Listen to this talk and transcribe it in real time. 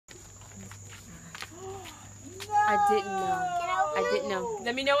I didn't know. I didn't know.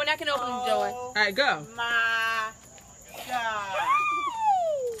 Let me know when I can open them, Joy. All right, go. My God.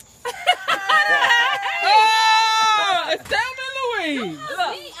 Oh, it's Thelma and Louise. Look,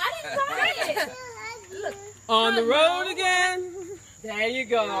 I didn't try it. Look. On the road again. There you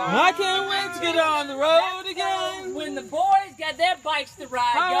go. I can't wait to get on the road again. When the boys got their bikes to ride,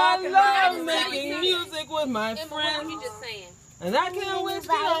 How y'all can I ride love making music with my Emma, what are friends. you just saying? And I can't wait to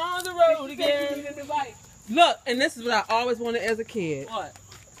get on the road again. Look, and this is what I always wanted as a kid. What?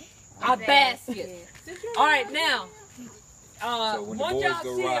 A basket. All right, now. So when the once boys y'all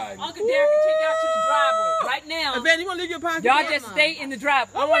go see riding. Uncle Derek can take y'all to the driveway. Right now, Ben, you want to leave your pocket? y'all just stay in the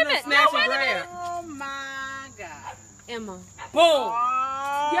driveway. I want to snatch and grab. Oh my God. Emma. Oh. Boom.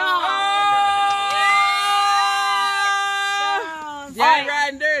 Y'all. Yeah,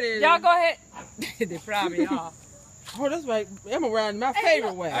 riding dirty. Y'all go ahead. They probably are. Oh, that's right. Emma riding my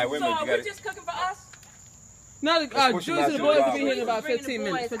favorite way. All right, wait a minute. So You are we got just cooking for us? No, Let's push them out Juice and the to boys the will be here in driveway. about 15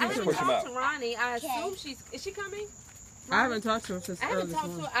 minutes. I 15 haven't Push 'em talked out. to Ronnie. I assume is she coming? I haven't talked to her since I early haven't this talked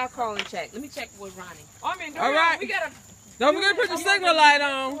to morning. her. I'll call and check. Let me check with Ronnie. I mean, All right. we gotta. Don't forget to put your signal light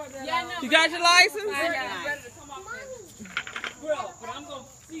on. Yeah, I know. You got your license? I got it. Ready to come off there. Bro, but I'm gonna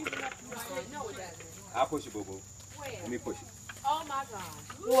season up the right. No, it doesn't. I'll push it, boo boo. Where? Let me push it. Oh my gosh.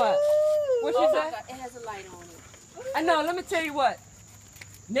 What? What Oh she my say? God, it has a light on it. I know. Let me tell you what.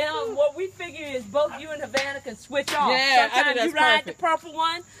 Now, what we figure is both you and Havana can switch off. Yeah, I think Sometimes that's you ride perfect. the purple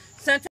one. Sometimes